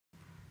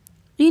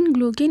In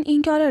gluten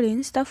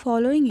intolerance, the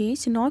following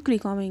is not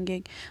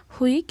recommended: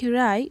 wheat,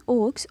 rye,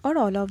 oats, or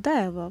all of the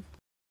above.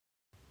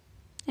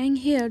 And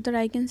here the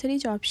right answer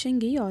is option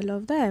D, all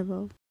of the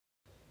above.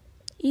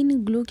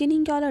 In gluten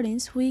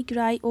intolerance, wheat,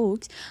 rye,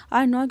 oats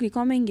are not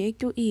recommended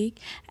to eat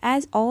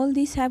as all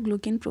these have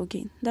gluten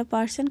protein. The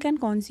person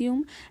can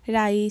consume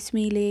rice,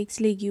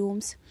 millets,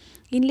 legumes.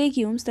 In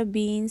legumes, the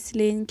beans,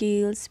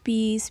 lentils,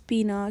 peas,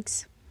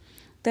 peanuts,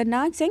 the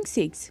nuts and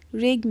seeds,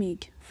 red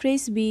meat,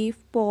 fresh beef,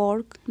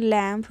 pork,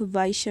 lamb,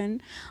 bison,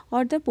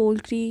 or the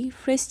poultry,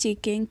 fresh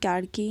chicken,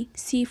 turkey,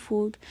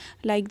 seafood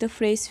like the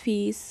fresh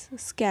fish,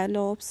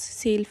 scallops,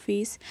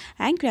 shellfish,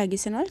 and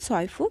traditional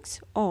soy foods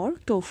or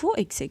tofu,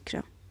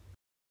 etc.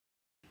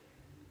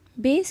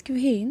 Basic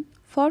vein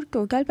for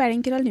total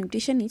parenchymal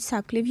nutrition is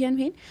subclavian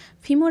vein,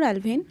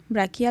 femoral vein,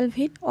 brachial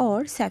vein,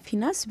 or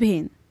saphenous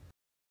vein.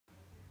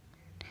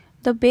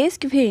 The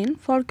basic vein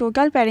for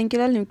total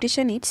parenchymal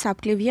nutrition is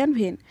subclavian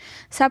vein.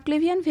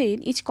 Subclavian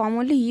vein is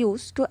commonly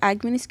used to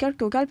administer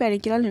total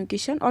parenchymal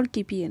nutrition or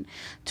TPN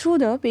through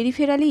the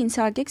peripherally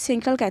inserted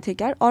central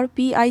catheter or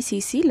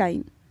PICC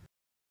line.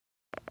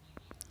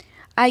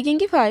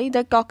 Identify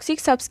the toxic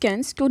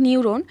substance to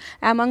neuron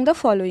among the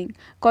following: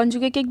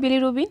 conjugated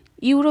bilirubin,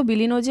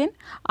 urobilinogen,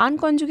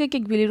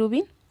 unconjugated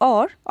bilirubin,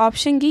 or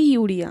option D,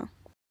 urea.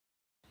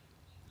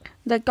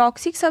 The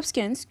toxic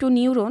substance to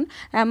neuron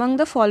among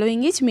the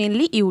following is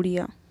mainly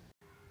urea.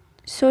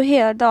 So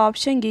here the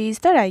option D is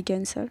the right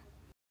answer.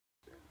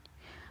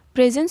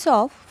 Presence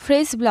of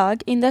fresh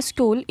blood in the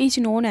stool is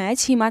known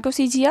as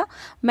hematochezia,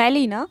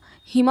 melena,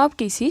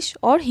 hemoptysis,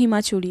 or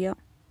hematuria.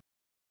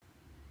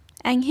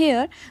 And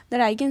here the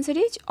right answer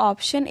is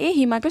option A,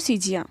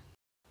 hematochezia.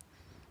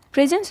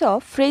 Presence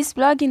of fresh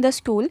blood in the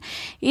stool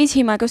is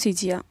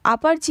hematochezia.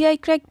 Upper GI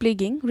tract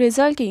bleeding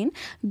results in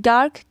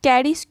dark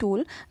tarry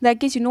stool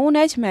that is known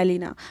as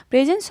melena.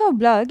 Presence of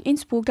blood in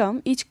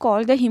sputum is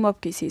called the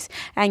hemoptysis,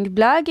 and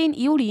blood in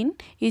urine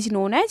is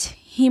known as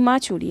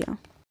hematuria.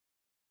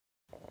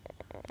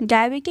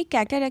 Diabetic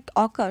cataract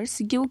occurs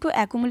due to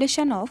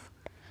accumulation of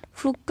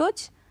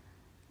fructose,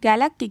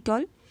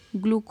 galactitol,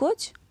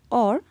 glucose,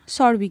 or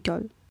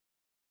sorbitol.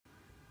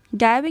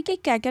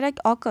 Diabetic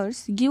cataract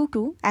occurs due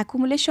to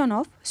accumulation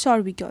of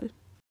sorbitol.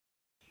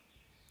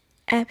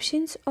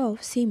 Absence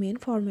of semen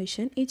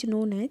formation is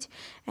known as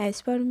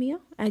aspermia,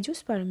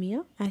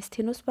 azoospermia,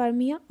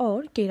 asthenospermia,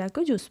 or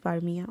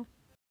keratozoospermia.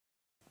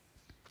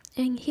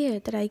 And here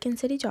the right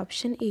answer is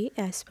option A,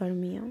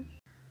 aspermia.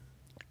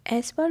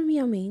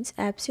 Aspermia means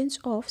absence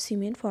of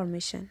semen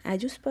formation.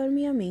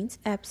 Azoospermia means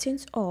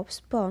absence of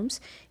sperms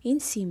in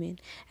semen.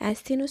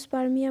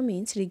 Asthenospermia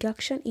means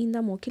reduction in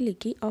the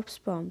motility of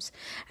sperms.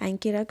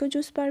 And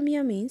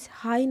keratozoospermia means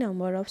high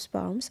number of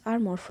sperms are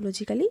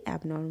morphologically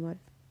abnormal.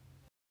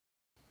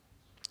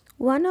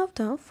 One of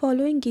the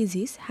following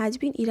diseases has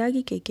been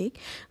eradicated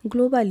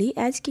globally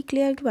as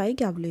declared by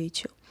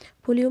WHO: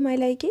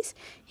 poliomyelitis,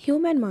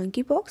 human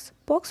monkeypox,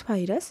 pox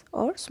virus,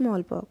 or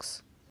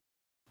smallpox.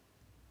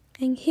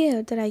 And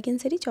here the right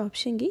answer is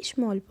option D,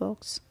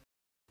 smallpox.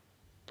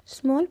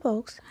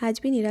 Smallpox has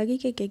been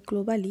eradicated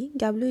globally.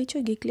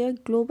 WHO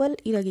declared global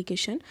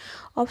eradication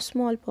of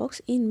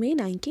smallpox in May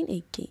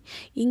 1980.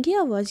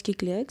 India was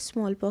declared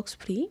smallpox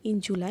free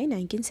in July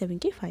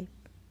 1975.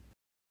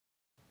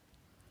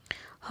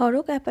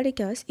 Horrocks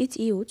apparatus is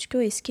used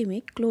to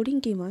estimate chlorine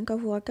demand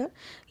of water,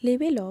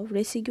 level of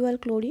residual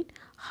chlorine,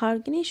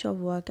 hardness of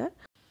water,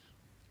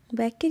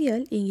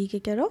 bacterial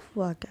indicator of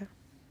water.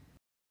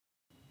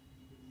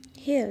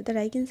 Here the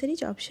right answer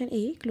is option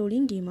A,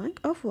 chlorine demand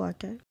of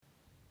water.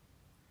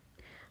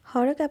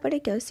 Horrocks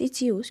apparatus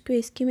is used to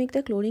estimate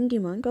the chlorine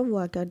demand of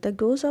water, the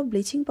dose of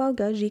bleaching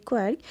powder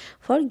required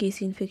for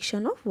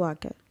disinfection of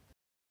water.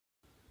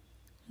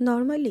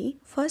 Normally,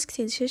 first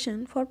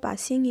sensation for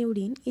passing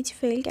urine is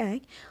felt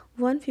at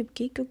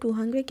 150 to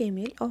 200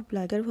 ml of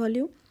bladder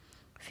volume,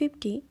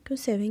 50 to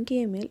 70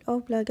 ml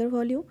of bladder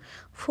volume,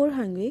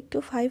 400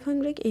 to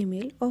 500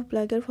 ml of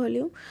bladder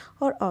volume,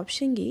 or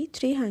option D,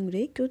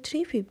 300 to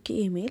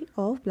 350 ml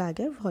of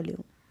bladder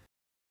volume.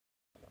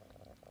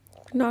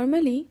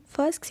 Normally,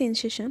 first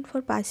sensation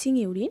for passing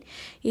urine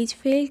is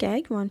felt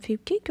at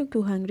 150 to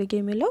 200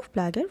 ml of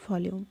bladder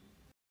volume.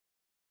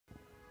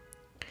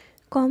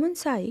 Common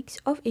sites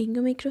of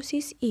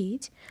endometriosis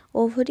is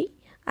ovary,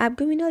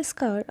 abdominal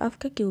scar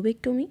after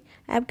tubectomy,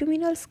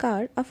 abdominal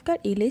scar after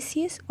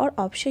LACS, or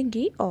option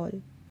D,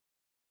 all.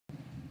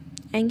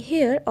 And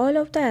here all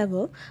of the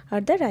above are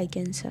the right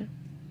answer.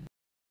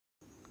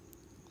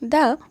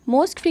 The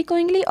most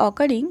frequently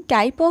occurring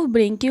type of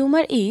brain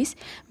tumor is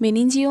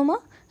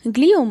meningioma,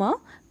 glioma,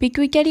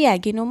 pituitary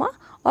adenoma,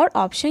 or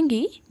option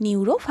D,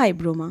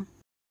 neurofibroma.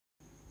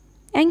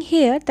 And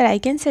here the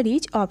right answer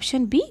is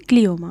option B,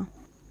 glioma.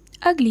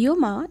 A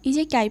glioma is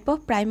a type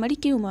of primary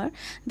tumor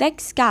that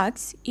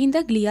starts in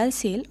the glial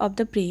cell of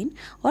the brain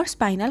or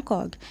spinal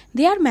cord.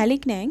 They are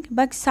malignant,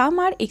 but some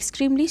are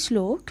extremely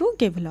slow to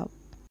develop.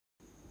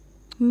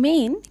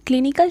 Main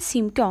clinical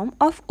symptom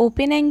of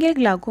open-angle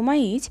glaucoma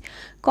is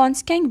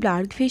constant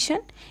blurred vision,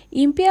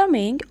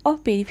 impairment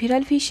of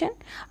peripheral vision,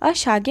 a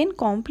sudden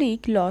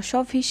complete loss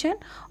of vision,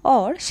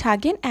 or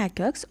sudden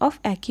attacks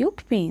of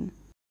acute pain.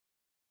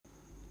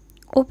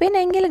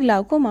 Open-angle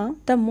glaucoma,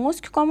 the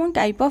most common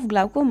type of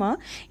glaucoma,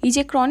 is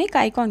a chronic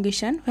eye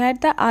condition where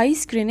the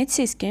eye's drainage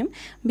system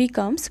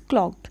becomes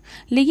clogged,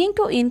 leading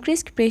to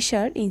increased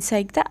pressure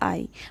inside the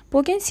eye,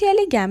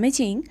 potentially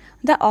damaging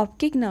the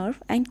optic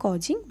nerve and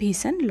causing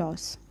vision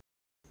loss.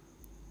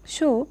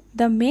 So,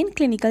 the main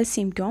clinical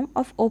symptom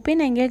of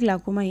open-angle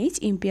glaucoma is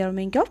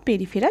impairment of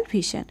peripheral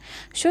vision.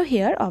 So,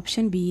 here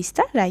option B is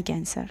the right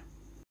answer.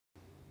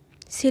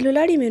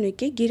 Cellular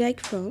immunity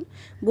derived from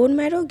bone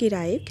marrow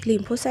derived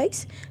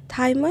lymphocytes,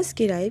 thymus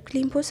derived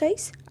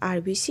lymphocytes,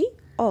 RBC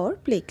or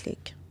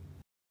platelet.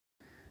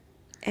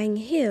 And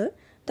here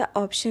the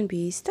option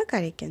B is the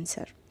correct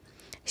answer.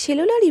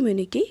 Cellular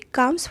immunity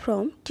comes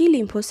from T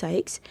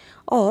lymphocytes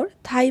or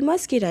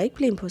thymus derived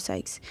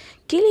lymphocytes.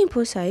 T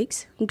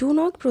lymphocytes do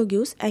not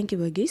produce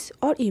antibodies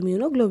or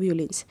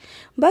immunoglobulins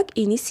but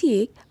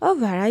initiate a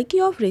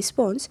variety of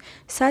response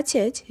such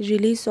as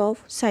release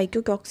of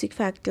cytotoxic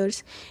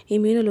factors,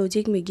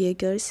 immunologic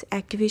mediators,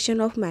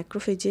 activation of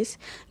macrophages,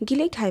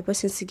 delayed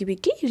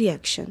hypersensitivity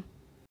reaction.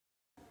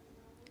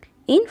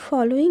 In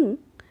following,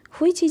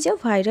 which is a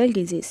viral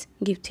disease?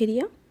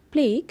 Diphtheria,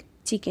 plague,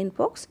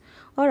 chickenpox,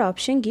 or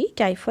option D,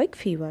 typhoid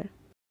fever.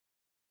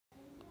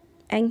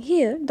 And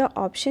here the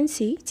option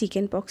C,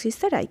 chickenpox, is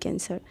the right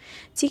answer.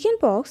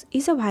 Chickenpox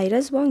is a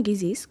virus-borne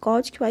disease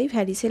caused by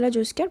varicella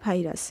zoster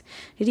virus.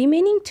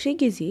 Remaining 3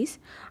 diseases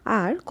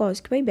are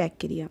caused by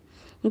bacteria.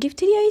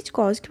 Diphtheria is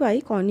caused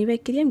by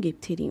Corynebacterium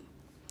diphtherium.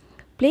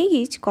 Plague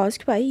is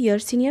caused by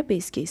Yersinia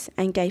pestis,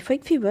 and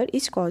typhoid fever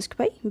is caused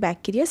by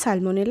bacteria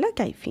Salmonella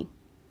typhi.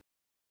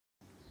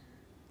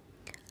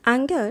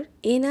 Under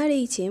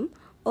NRHM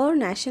or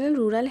National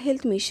Rural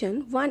Health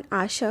Mission, one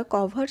ASHA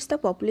covers the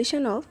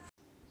population of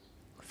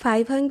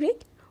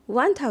 500,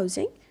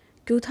 1000,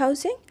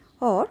 2000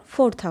 or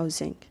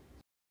 4000.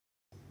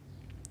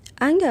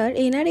 Under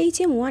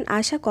NRHM, one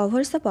ASHA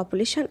covers the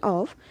population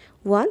of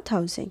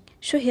 1000.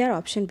 So here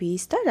option B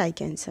is the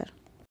right answer.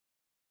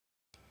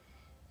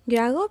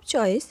 Drug of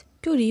choice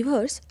to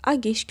reverse a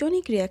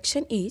gastonic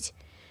reaction is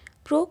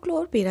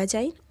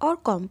prochlorperazine or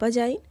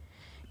compazine,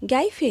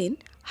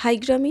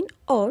 diphenhydramine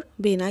or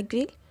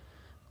Benadryl,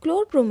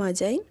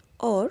 chlorpromazine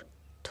or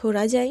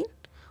thorazine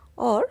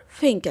or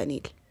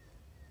fentanyl.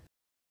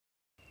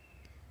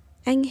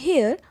 And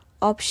here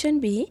option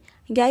B,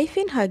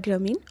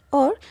 diphenhydramine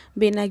or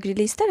Benadryl,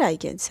 is the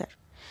right answer.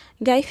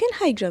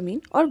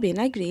 Diphenhydramine or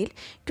Benadryl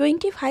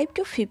 25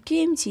 to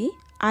 50 mg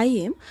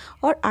IM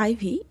or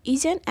IV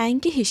is an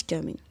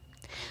antihistamine.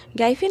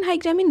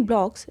 Diphenhydramine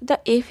blocks the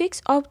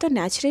effects of the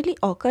naturally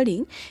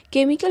occurring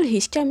chemical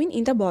histamine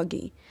in the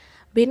body.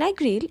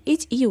 Benadryl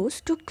is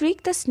used to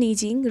treat the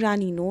sneezing,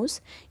 runny nose,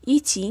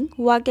 itching,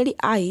 watery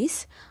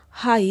eyes,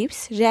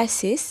 hives,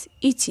 rashes,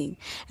 itching,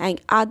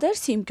 and other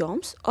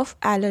symptoms of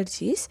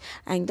allergies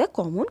and the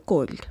common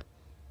cold.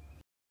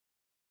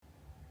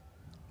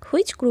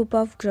 Which group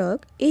of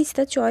drug is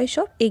the choice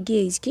of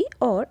ADHD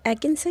or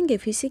attention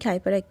deficit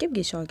hyperactive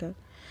disorder?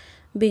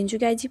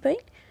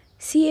 Benzodiazepine,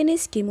 CNS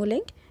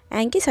stimulant,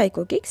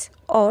 antipsychotics,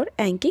 or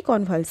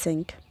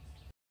anticonvulsant?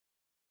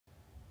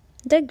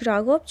 The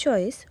drug of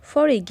choice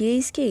for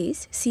ADHD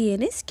is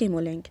CNS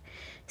stimulant.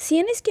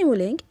 CNS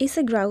stimulant is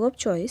a drug of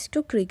choice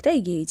to treat the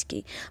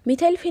ADHD.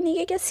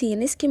 Methylphenidate as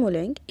CNS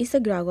stimulant is the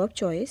drug of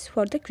choice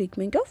for the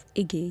treatment of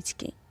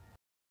ADHD.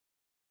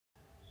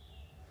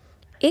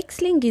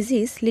 X-linked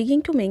disease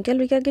leading to mental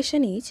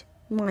retardation is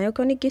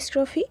myoclonic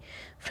dystrophy,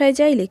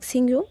 fragile X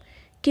syndrome,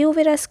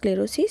 tuberous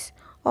sclerosis,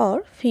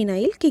 or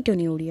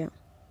phenylketonuria.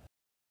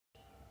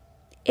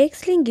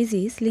 X-linked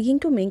disease leading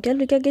to mental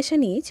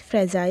retardation is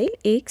fragile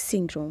X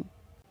syndrome.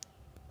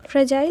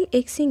 Fragile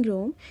X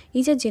syndrome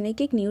is a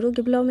genetic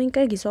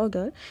neurodevelopmental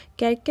disorder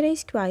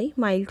characterized by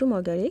mild to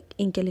moderate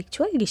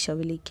intellectual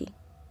disability.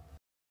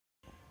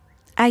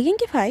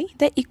 Identify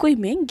the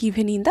equipment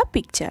given in the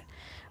picture: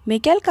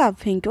 metal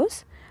cup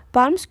Ventos,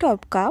 palm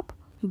stop cup,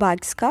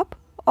 Buds cup,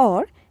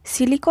 or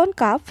silicone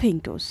cup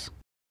Ventos.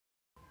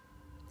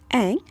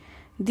 And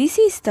this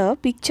is the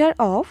picture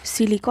of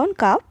silicone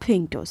cup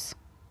Ventos.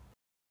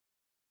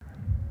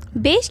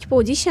 Best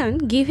position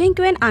given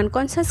to an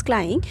unconscious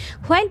client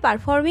while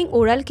performing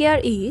oral care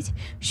is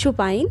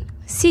supine,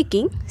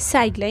 sitting,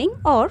 side-lying,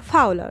 or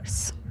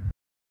Fowler's.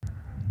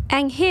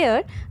 And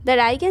here the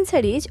right answer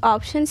is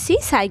option C,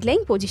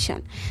 side-lying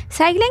position.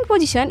 Side-lying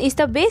position is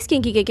the best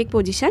indicated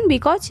position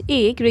because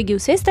it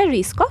reduces the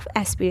risk of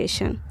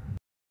aspiration.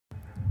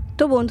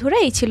 তো বন্ধুরা,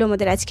 এই ছিল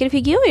আমাদের আজকের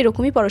video.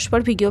 এরকমই পরস্পর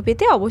video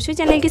পেতে অবশ্যই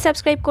চ্যানেলটি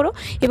সাবস্ক্রাইব করো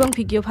এবং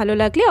ভিডিও ভালো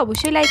লাগলে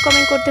অবশ্যই লাইক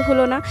কমেন্ট করতে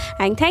ভুলো না।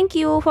 And thank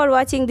you for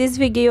watching this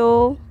video.